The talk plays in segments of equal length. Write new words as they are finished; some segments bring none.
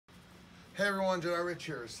Hey everyone, Jedi Rich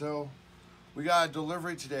here. So we got a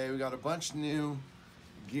delivery today. We got a bunch of new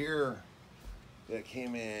gear that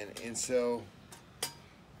came in, and so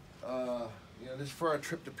this is for our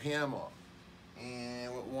trip to Panama.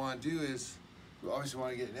 And what we want to do is we obviously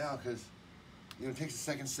want to get it now because it takes a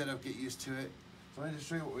second setup, get used to it. So let me just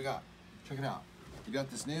show you what we got. Check it out. We got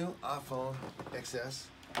this new iPhone XS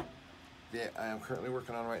that I am currently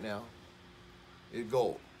working on right now. It's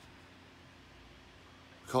gold.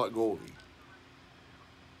 We call it Goldie.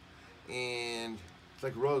 And it's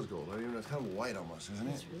like rose gold. I don't even know, it's kind of white almost, isn't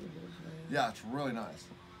it? It's really good. Yeah, it's really nice.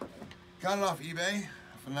 Got it off eBay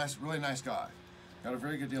from a really nice guy. Got a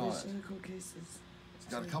very good deal on it. Cool cases. It's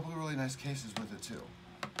got a couple of really nice cases with it too.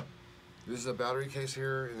 This is a battery case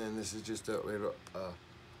here, and then this is just a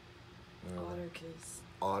Otter case.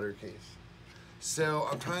 otter case. So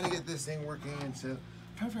I'm trying to get this thing working, and so I'm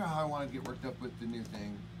trying to figure out how I want to get worked up with the new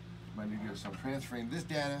thing, my new gear. So I'm transferring this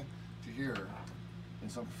data to here,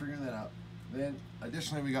 and so I'm figuring that out. Then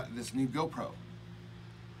additionally, we got this new GoPro,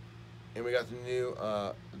 and we got the new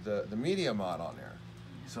the media mod on there.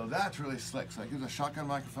 So that's really slick. So it gives a shotgun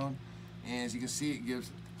microphone, and as you can see, it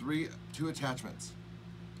gives two attachments,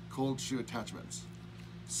 cold shoe attachments.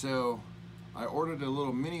 So I ordered a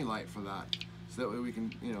little mini light for that, so that way we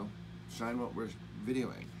can, shine what we're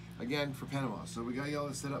videoing. Again, for Panama. So we got all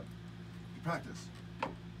this set up to practice.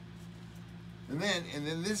 And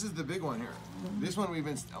then this is the big one here. This one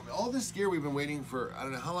all this gear we've been waiting for, I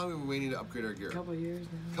don't know how long we've been waiting to upgrade our gear. A couple years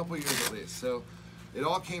now. A couple years at least. So it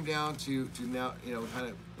all came down to now, kind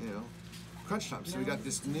of, crunch time. So we got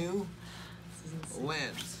this new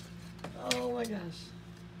lens. Oh my gosh.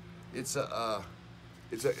 It's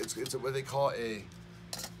it's what they call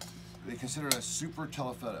they consider it a super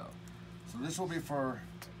telephoto. So this will be for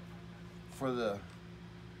the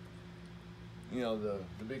the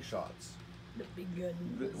big shots. The big good.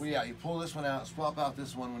 Yeah, you pull this one out, swap out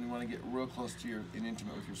this one when you want to get real close to and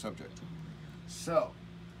intimate with your subject. So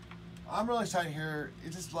I'm really excited here.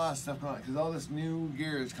 It's just a lot of stuff going on because all this new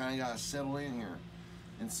gear is kind of got to settle in here.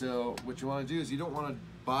 And so what you want to do is you don't want to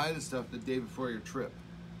buy the stuff the day before your trip.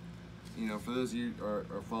 For those of you who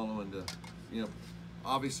are following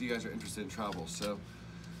obviously you guys are interested in travel. So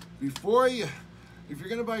if you're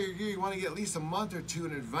going to buy your gear, you want to get at least a month or two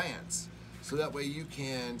in advance. So that way you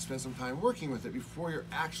can spend some time working with it before you're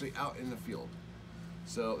actually out in the field.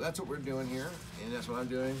 So that's what we're doing here, and that's what I'm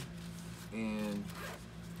doing. And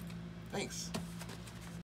thanks.